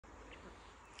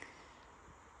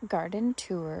garden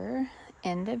tour,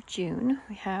 end of June.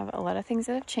 We have a lot of things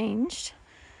that have changed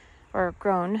or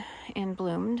grown and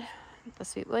bloomed. The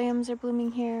sweet williams are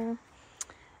blooming here.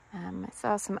 I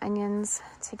saw some onions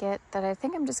to get that I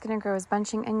think I'm just going to grow as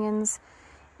bunching onions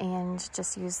and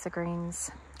just use the greens,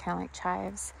 kind of like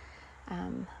chives.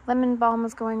 Lemon balm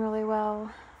is going really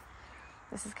well.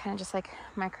 This is kind of just like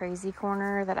my crazy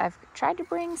corner that I've tried to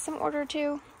bring some order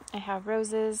to. I have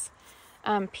roses.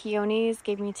 Peonies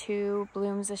gave me 2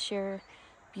 blooms this year.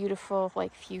 Beautiful,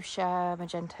 like fuchsia,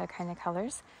 magenta kind of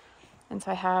colors. And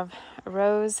so I have a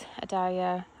rose, a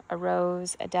dahlia, a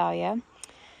rose, a dahlia.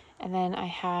 And then I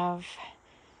have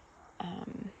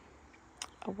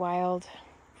a wild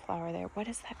flower there. What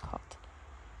is that called?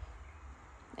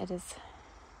 It is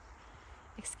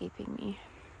escaping me.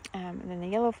 And then the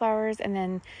yellow flowers, and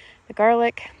then the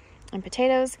garlic and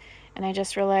potatoes. And I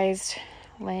just realized,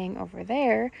 laying over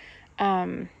there,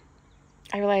 I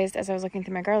realized as I was looking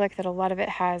through my garlic that a lot of it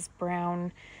has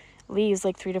brown leaves,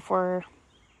 like 3 to 4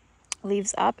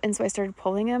 leaves up. And so I started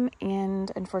pulling them,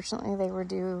 and unfortunately they were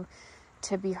due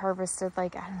to be harvested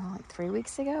like 3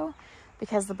 weeks ago,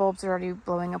 because the bulbs are already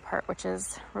blowing apart, which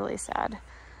is really sad.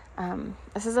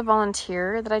 This is a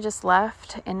volunteer that I just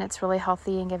left, and it's really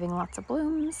healthy and giving lots of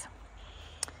blooms.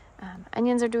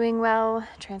 Onions are doing well.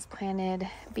 Transplanted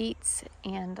beets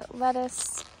and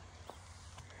lettuce.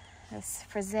 This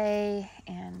frisee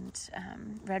and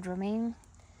red romaine.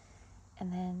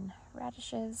 And then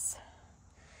radishes.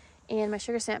 And my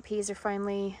sugar snap peas are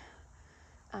finally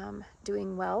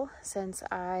doing well since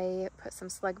I put some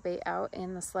slug bait out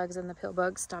and the slugs and the pill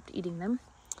bugs stopped eating them.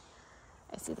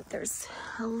 I see that there's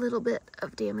a little bit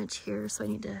of damage here, so I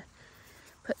need to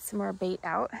put some more bait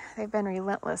out. They've been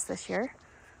relentless this year.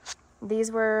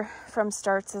 These were from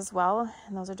starts as well,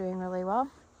 and those are doing really well.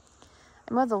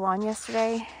 I mowed the lawn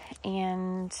yesterday,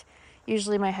 and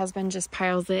usually my husband just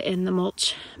piles it in the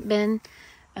mulch bin.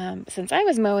 Since I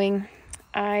was mowing,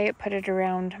 I put it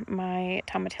around my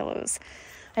tomatillos.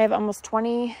 I have almost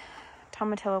 20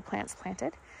 tomatillo plants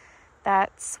planted.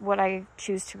 That's what I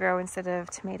choose to grow instead of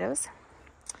tomatoes.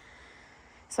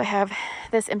 So I have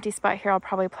this empty spot here. I'll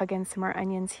probably plug in some more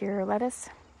onions here or lettuce.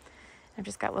 I've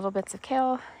just got little bits of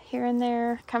kale here and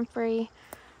there, comfrey.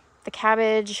 The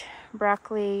cabbage,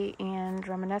 broccoli, and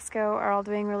Romanesco are all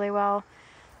doing really well.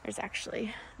 There's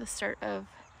actually the start of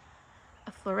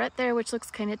a floret there, which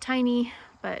looks kind of tiny,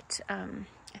 but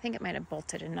I think it might have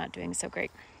bolted and not doing so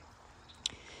great.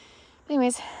 But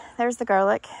anyways, there's the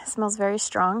garlic. It smells very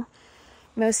strong.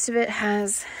 Most of it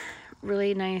has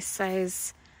really nice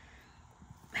size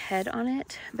head on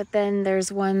it, but then there's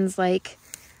ones like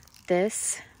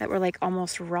this that were like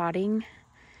almost rotting.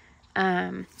 So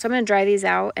I'm going to dry these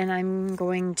out, and I'm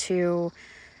going to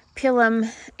peel them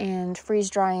and freeze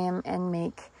dry them and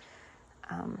make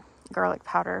garlic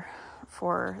powder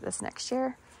for this next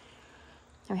year.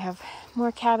 And we have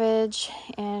more cabbage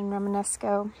and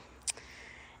Romanesco,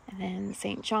 and then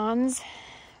St. John's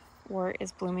wort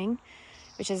is blooming,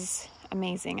 which is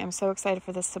amazing. I'm so excited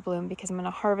for this to bloom because I'm going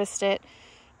to harvest it,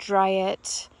 dry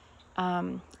it,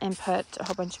 and put a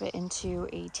whole bunch of it into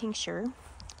a tincture,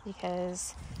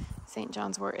 because St.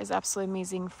 John's wort is absolutely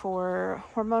amazing for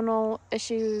hormonal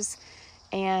issues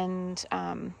and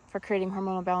for creating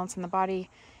hormonal balance in the body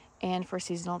and for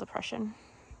seasonal depression.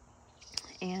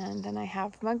 And then I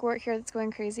have mugwort here that's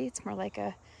going crazy. It's more like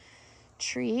a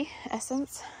tree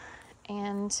essence.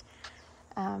 And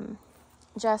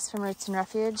Jess from Roots and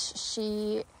Refuge,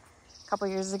 she a couple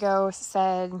years ago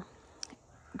said,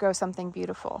 grow something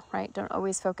beautiful, right? Don't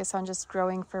always focus on just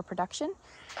growing for production.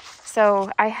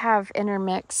 So I have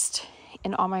intermixed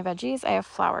in all my veggies, I have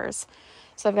flowers.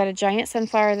 So I've got a giant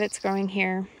sunflower that's growing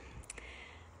here,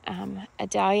 a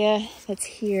dahlia that's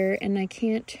here, and I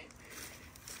can't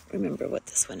remember what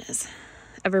this one is,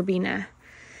 a verbena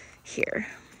here.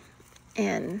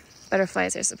 And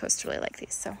butterflies are supposed to really like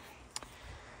these. So,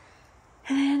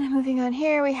 and then moving on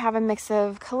here, we have a mix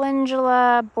of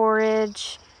calendula,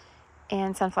 borage,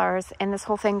 and sunflowers, and this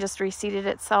whole thing just reseeded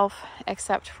itself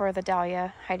except for the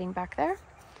dahlia hiding back there.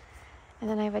 And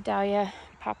then I have a dahlia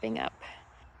popping up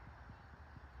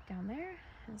down there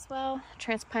as well.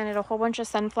 Transplanted a whole bunch of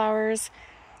sunflowers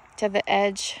to the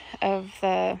edge of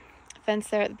the fence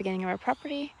there at the beginning of our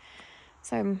property,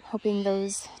 so I'm hoping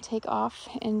those take off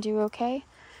and do okay.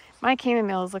 My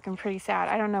chamomile is looking pretty sad.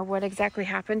 I don't know what exactly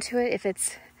happened to it, if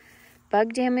it's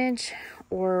bug damage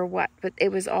or what, but it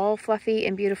was all fluffy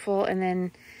and beautiful, and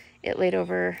then it laid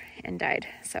over and died.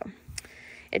 So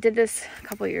it did this a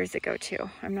couple years ago too.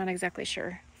 I'm not exactly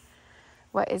sure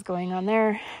what is going on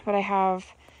there, but I have,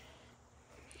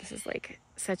 this is like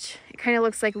such, it kind of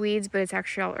looks like weeds, but it's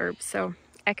actually all herbs. So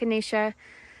echinacea,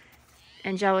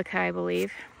 angelica, I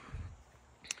believe.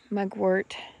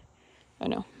 Mugwort. Oh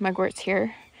no, mugwort's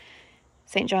here.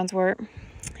 St. John's wort.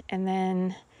 And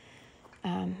then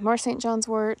more St. John's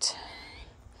wort.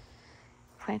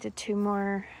 Planted 2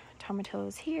 more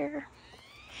tomatillos here.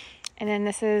 And then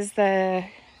this is the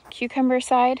cucumber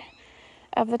side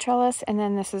of the trellis, and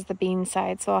then this is the bean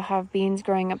side. So I'll have beans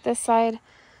growing up this side,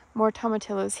 more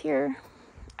tomatillos here.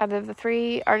 Out of the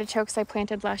 3 artichokes I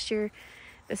planted last year,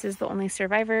 this is the only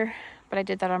survivor, but I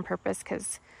did that on purpose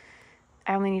because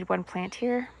I only need 1 plant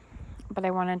here, but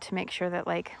I wanted to make sure that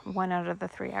like 1 out of the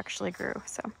 3 actually grew.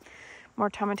 So more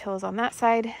tomatillos on that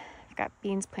side. I've got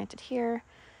beans planted here.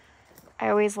 I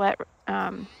always let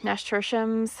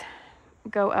nasturtiums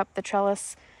go up the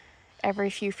trellis every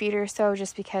few feet or so,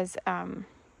 just because, or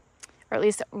at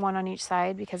least 1 on each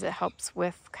side, because it helps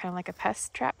with kind of like a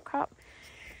pest trap crop.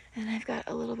 And I've got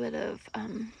a little bit of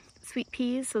sweet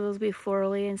peas, so those will be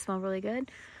florally and smell really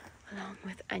good, along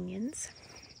with onions.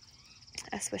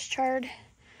 A Swiss chard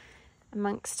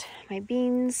amongst my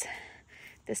beans.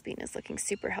 This bean is looking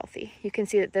super healthy. You can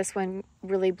see that this one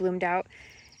really bloomed out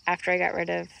after I got rid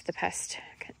of the pest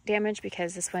damage,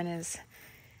 because this one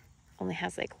only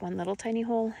has like 1 little tiny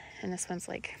hole, and this one's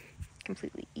like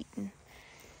completely eaten.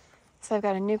 So I've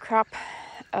got a new crop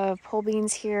of pole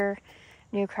beans here,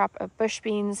 new crop of bush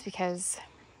beans, because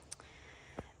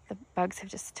the bugs have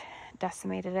just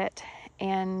decimated it.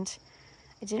 And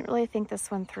I didn't really think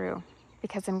this one through,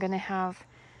 because I'm going to have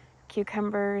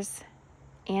cucumbers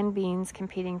and beans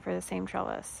competing for the same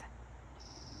trellis.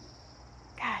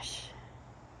 Gosh,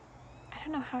 I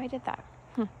don't know how I did that.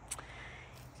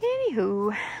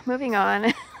 Anywho, moving on.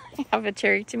 I have a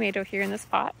cherry tomato here in this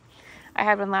pot. I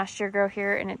had one last year grow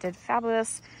here and it did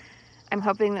fabulous. I'm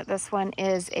hoping that this one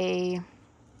is a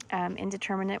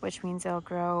indeterminate, which means it'll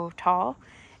grow tall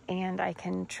and I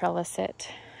can trellis it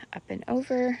up and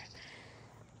over.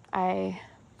 I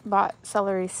bought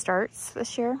celery starts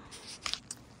this year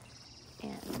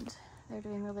and they're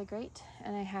doing really great.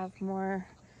 And I have more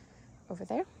over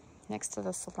there next to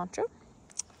the cilantro.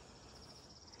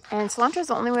 And cilantro is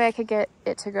the only way I could get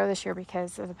it to grow this year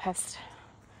because of the pests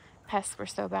were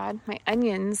so bad. My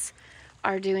onions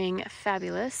are doing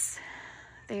fabulous.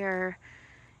 They are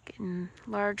getting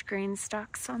large grain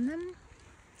stalks on them.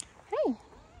 Hey,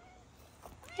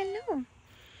 hello.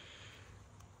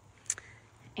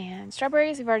 And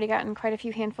strawberries, we've already gotten quite a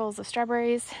few handfuls of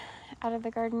strawberries out of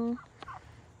the garden.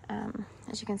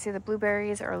 As you can see, the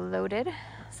blueberries are loaded,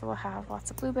 so we'll have lots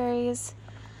of blueberries.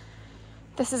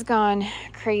 This has gone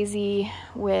crazy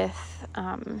with,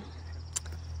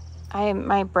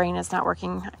 my brain is not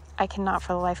working. I cannot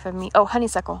for the life of me. Oh,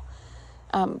 honeysuckle.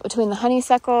 Between the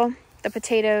honeysuckle, the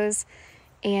potatoes,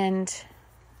 and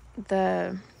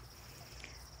the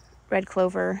red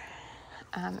clover,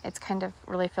 it's kind of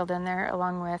really filled in there,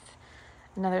 along with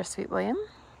another sweet William.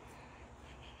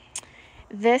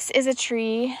 This is a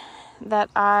tree that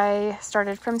I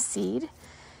started from seed.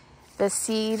 The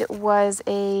seed was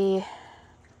a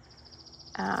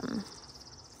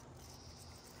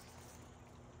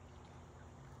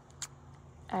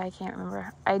I can't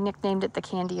remember. I nicknamed it the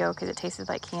Candy-O because it tasted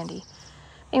like candy.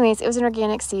 Anyways, it was an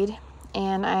organic seed,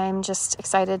 and I'm just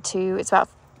excited it's about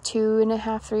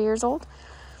 2.5, 3 years old.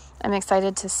 I'm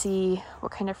excited to see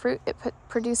what kind of fruit it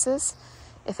produces.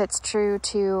 If it's true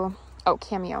to,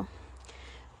 Cameo.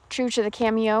 True to the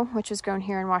Cameo, which was grown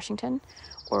here in Washington,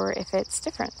 or if it's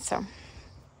different. So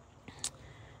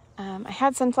I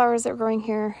had sunflowers that were growing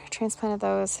here, transplanted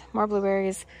those, more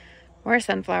blueberries, more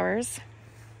sunflowers.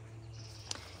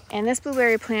 And this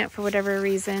blueberry plant, for whatever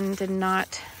reason,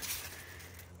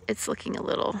 it's looking a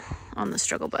little on the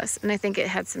struggle bus. And I think it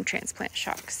had some transplant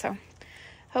shock. So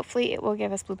hopefully it will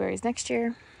give us blueberries next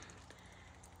year.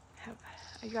 Have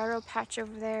a yarrow patch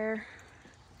over there.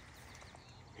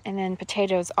 And then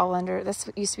potatoes all under. This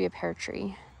used to be a pear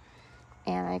tree,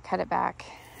 and I cut it back.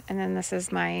 And then this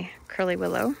is my curly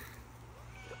willow.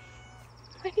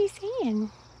 What are you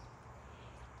saying?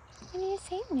 What are you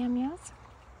saying, meow-meows?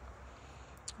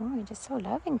 Oh, you're just so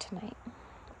loving tonight.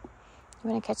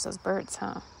 You want to catch those birds,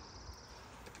 huh?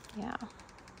 Yeah.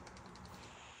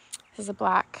 This is a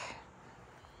black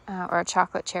or a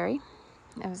chocolate cherry.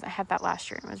 I had that last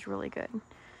year and it was really good.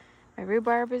 My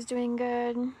rhubarb is doing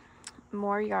good.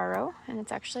 More yarrow, and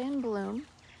it's actually in bloom.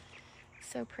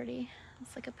 So pretty.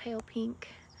 It's like a pale pink,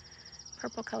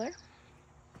 purple color.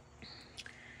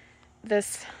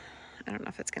 This, I don't know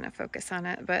if it's going to focus on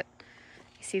it, but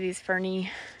you see these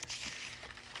ferny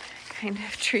kind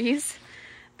of trees.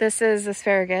 This is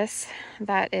asparagus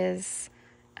that is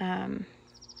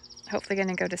hopefully going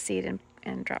to go to seed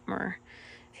and drop more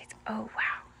seeds. Oh,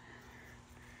 wow.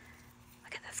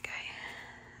 Look at this guy.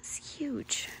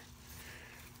 huge.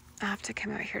 I'll have to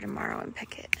come out here tomorrow and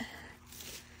pick it.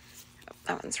 Oh,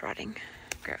 that one's rotting.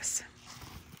 Gross.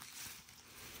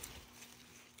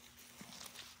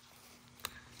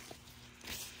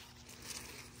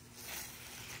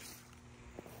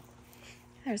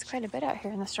 There's quite a bit out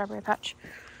here in the strawberry patch.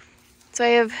 So I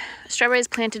have strawberries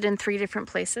planted in 3 different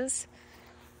places.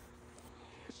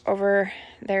 Over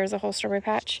there's a whole strawberry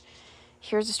patch.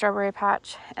 Here's a strawberry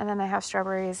patch. And then I have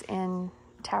strawberries in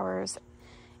towers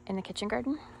in the kitchen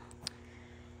garden.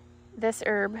 This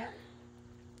herb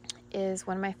is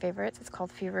one of my favorites. It's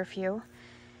called feverfew.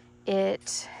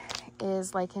 It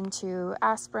is likened to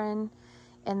aspirin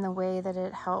in the way that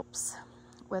it helps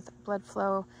with blood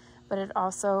flow, but it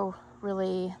also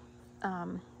really,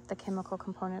 the chemical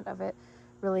component of it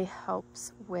really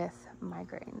helps with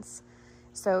migraines.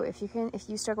 So if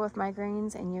you struggle with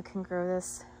migraines and you can grow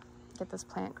this, get this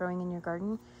plant growing in your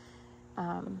garden,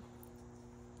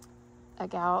 a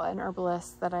gal, an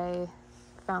herbalist that I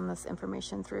found this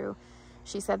information through,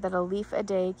 she said that a leaf a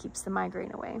day keeps the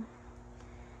migraine away.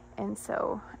 And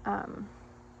so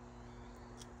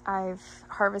I've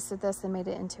harvested this and made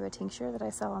it into a tincture that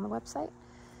I sell on the website.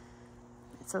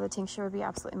 So the tincture would be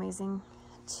absolutely amazing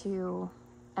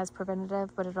as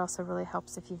preventative, but it also really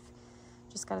helps if you've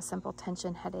just got a simple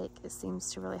tension headache. It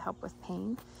seems to really help with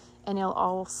pain. And it'll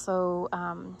also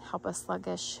help a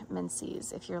sluggish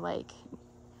menses. If you're like,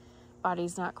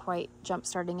 body's not quite jump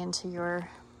starting into your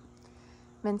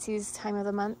menses time of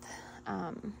the month,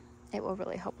 it will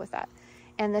really help with that.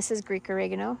 And this is Greek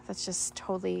oregano. That's just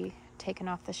totally taken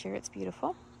off this year. It's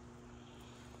beautiful.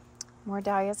 More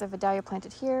dahlias. I have a dahlia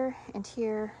planted here and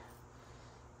here.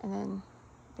 And then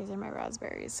these are my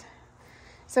raspberries.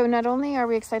 So not only are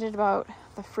we excited about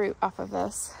the fruit off of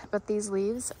this, but these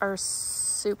leaves are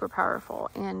super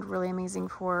powerful and really amazing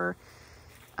for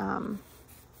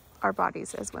our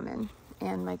bodies as women.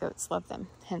 And my goats love them.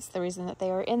 Hence the reason that they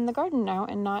are in the garden now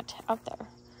and not out there.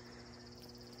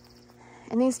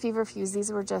 And these feverfews,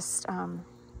 these were just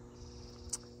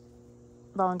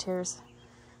volunteers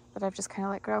that I've just kind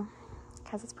of let grow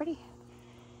because it's pretty.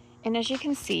 And as you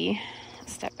can see,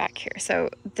 step back here. So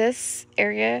this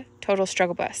area, total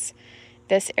struggle bus.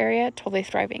 This area, totally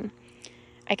thriving.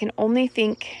 I can only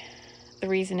think the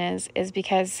reason is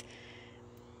because,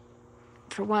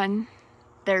 for one,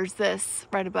 there's this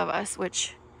right above us,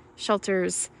 which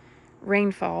shelters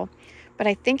rainfall. But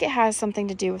I think it has something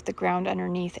to do with the ground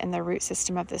underneath and the root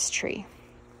system of this tree.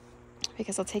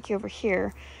 Because I'll take you over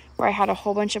here where I had a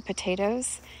whole bunch of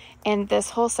potatoes. And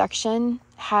this whole section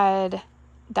had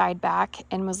died back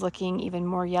and was looking even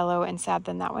more yellow and sad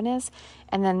than that one is.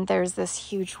 And then there's this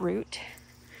huge root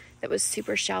that was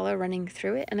super shallow running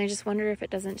through it. And I just wonder if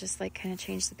it doesn't just like kind of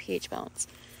change the pH balance.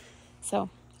 So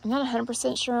I'm not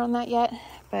 100% sure on that yet,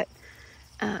 but,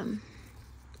 oh,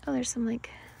 there's some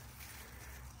like,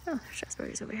 oh, there's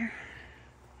raspberries over here.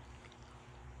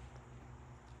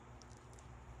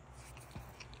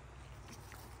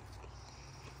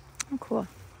 Oh, cool.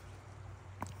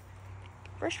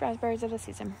 First raspberries of the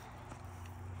season.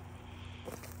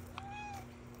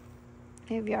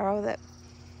 I have yarrow that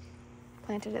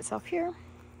planted itself here.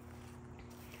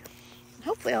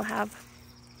 Hopefully I'll have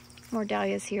more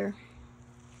dahlias here.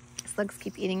 Slugs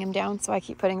keep eating them down, so I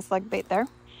keep putting slug bait there.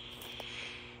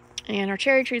 And our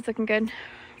cherry tree's looking good.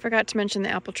 Forgot to mention the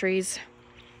apple trees.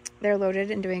 They're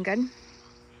loaded and doing good.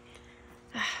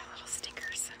 Little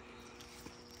stinkers.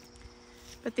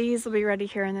 But these will be ready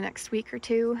here in the next week or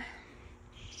two.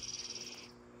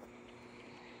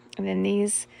 And then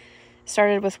these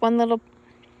started with one little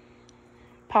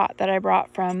pot that I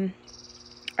brought from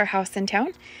our house in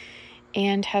town,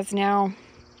 and has now,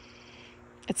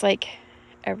 it's like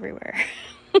everywhere.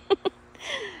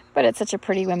 But it's such a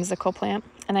pretty whimsical plant,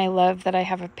 and I love that I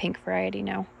have a pink variety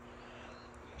now,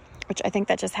 which I think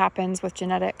that just happens with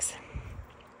genetics.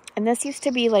 And this used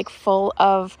to be like full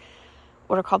of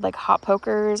what are called like hot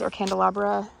pokers or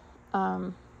candelabra,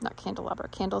 not candelabra,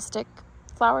 candlestick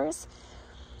flowers.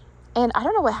 And I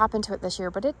don't know what happened to it this year,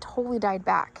 but it totally died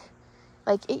back.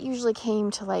 Like it usually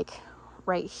came to like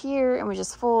right here and was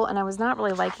just full, and I was not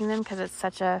really liking them because it's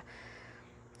such a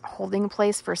holding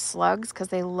place for slugs because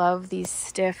they love these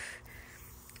stiff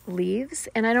leaves.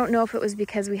 And I don't know if it was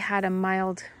because we had a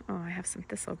mild, oh, I have some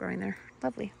thistle growing there.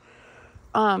 Lovely.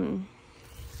 I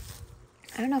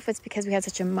don't know if it's because we had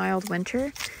such a mild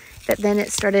winter that then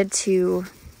it started to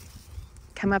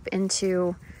come up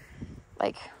into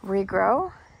like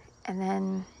regrow and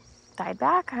then died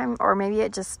back, or maybe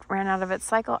it just ran out of its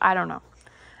cycle. I don't know.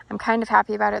 I'm kind of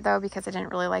happy about it though because I didn't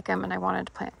really like them and I wanted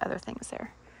to plant other things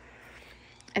there.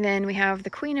 And then we have the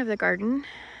queen of the garden,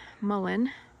 mullein.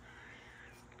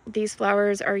 These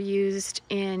flowers are used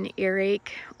in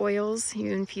earache oils.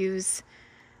 You infuse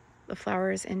the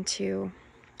flowers into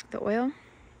the oil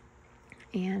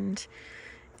and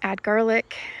add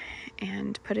garlic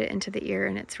and put it into the ear,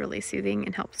 and it's really soothing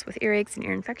and helps with earaches and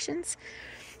ear infections.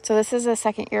 So this is a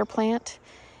second ear plant,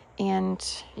 and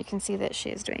you can see that she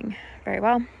is doing very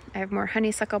well. I have more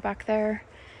honeysuckle back there,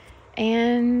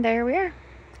 and there we are.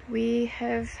 We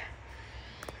have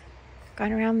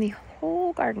gone around the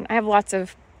whole garden. I have lots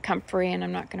of comfrey, and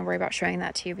I'm not going to worry about showing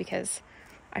that to you because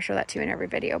I show that to you in every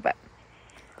video, but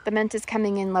the mint is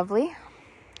coming in lovely.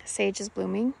 Sage is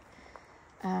blooming.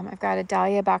 I've got a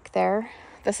dahlia back there.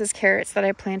 This is carrots that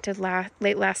I planted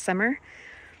late last summer,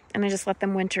 and I just let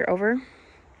them winter over.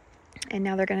 And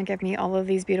now they're going to give me all of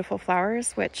these beautiful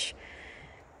flowers, which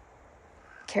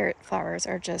carrot flowers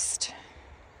are just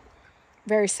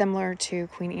very similar to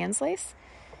Queen Anne's lace.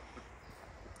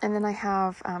 And then I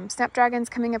have snapdragons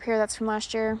coming up here. That's from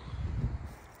last year.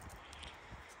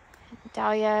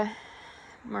 Dahlia,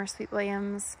 more Sweet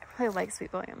Williams. I really like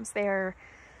Sweet Williams. They are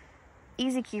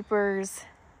easy keepers.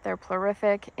 They're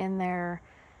prolific in their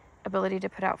ability to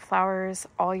put out flowers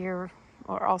all year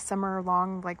or all summer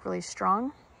long, like really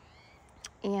strong.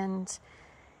 And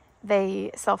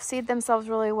they self-seed themselves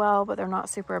really well, but they're not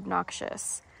super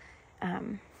obnoxious.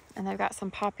 And I've got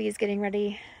some poppies getting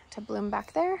ready to bloom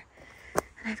back there.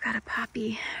 And I've got a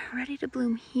poppy ready to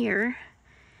bloom here.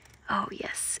 Oh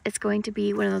yes, it's going to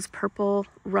be one of those purple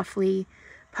ruffly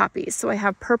poppies. So I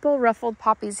have purple ruffled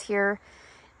poppies here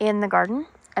in the garden.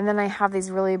 And then I have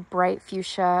these really bright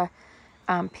fuchsia,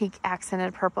 pink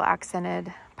accented, purple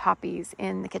accented poppies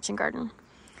in the kitchen garden.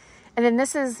 And then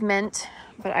this is mint,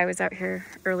 but I was out here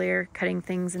earlier cutting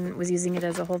things and was using it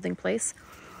as a holding place.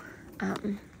 I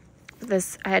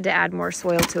had to add more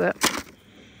soil to it.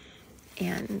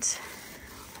 And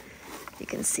you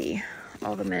can see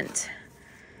all the mint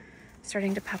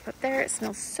starting to pop up there. It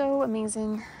smells so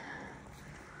amazing.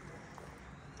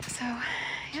 So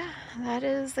yeah, that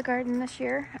is the garden this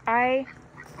year. I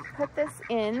put this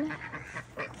in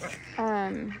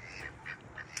the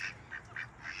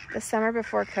summer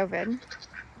before COVID,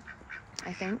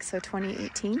 I think. So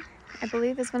 2018, I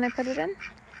believe, is when I put it in.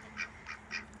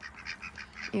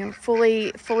 You know,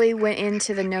 fully went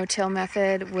into the no-till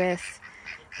method with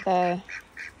the...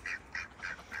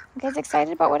 You guys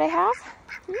excited about what I have?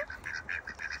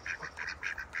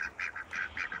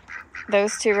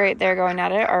 Those two right there going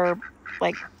at it are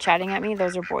like chatting at me.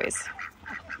 Those are boys.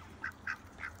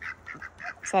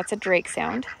 So that's a Drake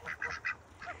sound.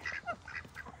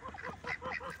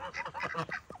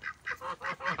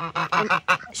 And,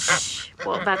 shh,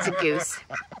 well, that's a goose.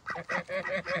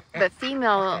 But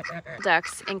female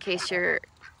ducks, in case you're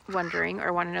wondering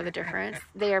or want to know the difference,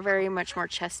 they are very much more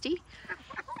chesty.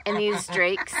 And these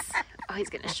drakes, oh, he's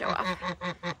going to show off.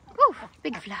 Woo,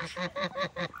 big fluff.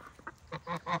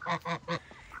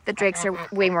 The drakes are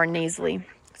way more nasally.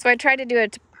 So I tried to do a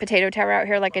potato tower out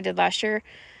here like I did last year.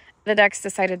 The ducks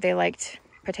decided they liked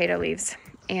potato leaves,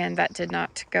 and that did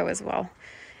not go as well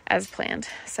as planned.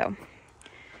 So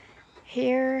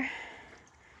here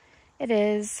it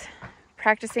is,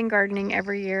 practicing gardening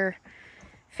every year,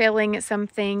 failing at some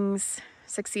things,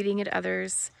 succeeding at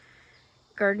others.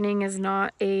 Gardening is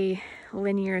not a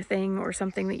linear thing or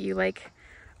something that you like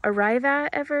arrive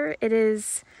at ever. It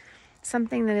is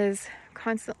something that is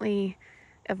constantly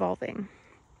evolving,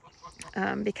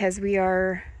 because we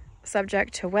are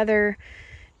subject to weather,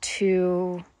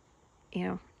 to, you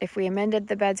know, if we amended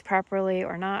the beds properly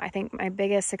or not. I think my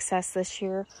biggest success this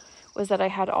year was that I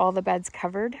had all the beds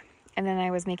covered, and then I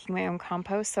was making my own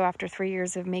compost. So after 3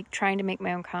 years of trying to make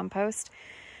my own compost,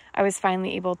 I was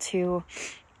finally able to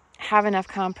have enough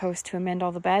compost to amend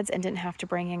all the beds and didn't have to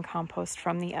bring in compost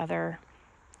from the other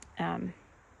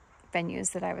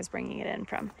venues that I was bringing it in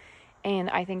from. And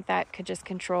I think that could just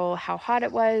control how hot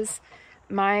it was.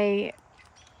 My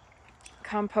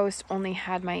compost only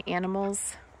had my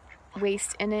animals'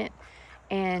 waste in it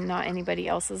and not anybody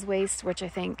else's waste, which I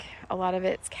think a lot of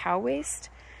it's cow waste.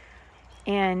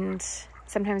 And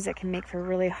sometimes it can make for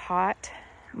really hot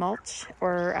mulch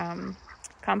or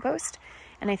compost.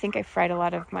 And I think I fried a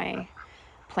lot of my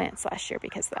plants last year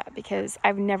because of that, because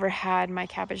I've never had my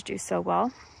cabbage do so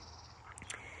well.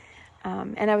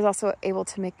 And I was also able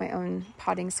to make my own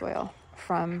potting soil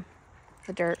from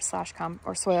the dirt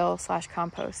or soil /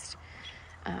 compost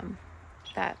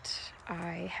that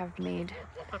I have made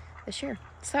this year.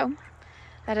 So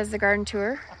that is the garden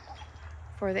tour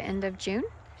for the end of June.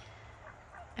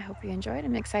 I hope you enjoyed.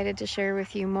 I'm excited to share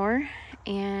with you more,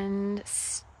 and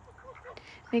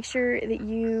make sure that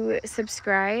you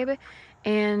subscribe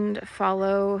and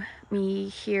follow me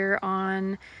here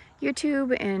on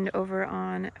YouTube and over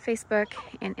on Facebook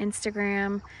and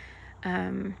Instagram,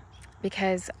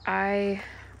 because I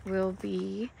will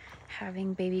be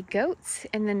having baby goats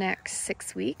in the next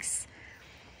 6 weeks.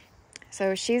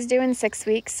 So she's due in 6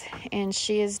 weeks, and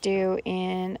she is due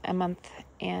in a month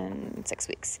and 6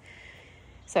 weeks.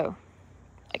 So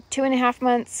like 2.5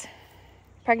 months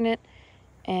pregnant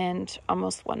and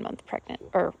almost 1 month pregnant,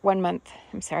 or 1 month.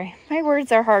 I'm sorry, my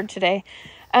words are hard today.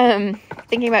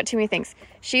 Thinking about too many things.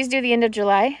 She's due the end of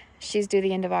July. She's due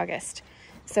the end of August.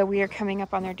 So we are coming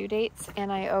up on their due dates,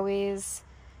 and I always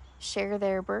share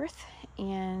their birth,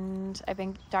 and I've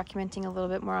been documenting a little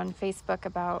bit more on Facebook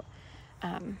about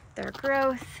their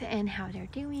growth and how they're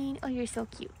doing. Oh, you're so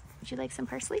cute. Would you like some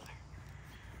parsley?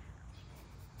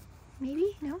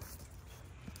 Maybe? No?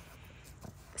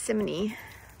 Simony,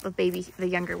 the baby, the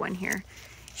younger one here,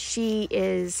 she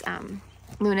is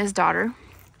Luna's daughter.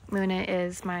 Luna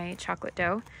is my chocolate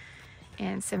dough,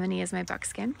 and Simony is my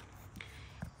buckskin.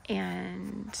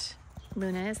 And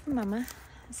Luna is the mama,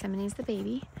 Simony is the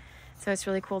baby. So it's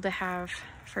really cool to have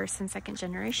first and second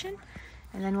generation,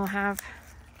 and then we'll have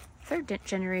third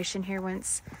generation here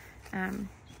once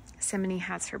Simony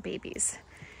has her babies.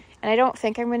 And I don't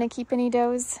think I'm going to keep any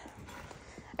does.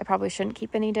 I probably shouldn't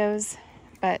keep any does,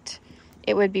 but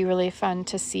it would be really fun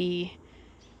to see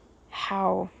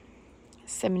how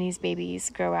Simony's babies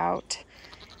grow out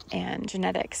and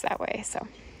genetics that way. So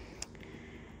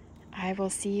I will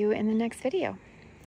see you in the next video.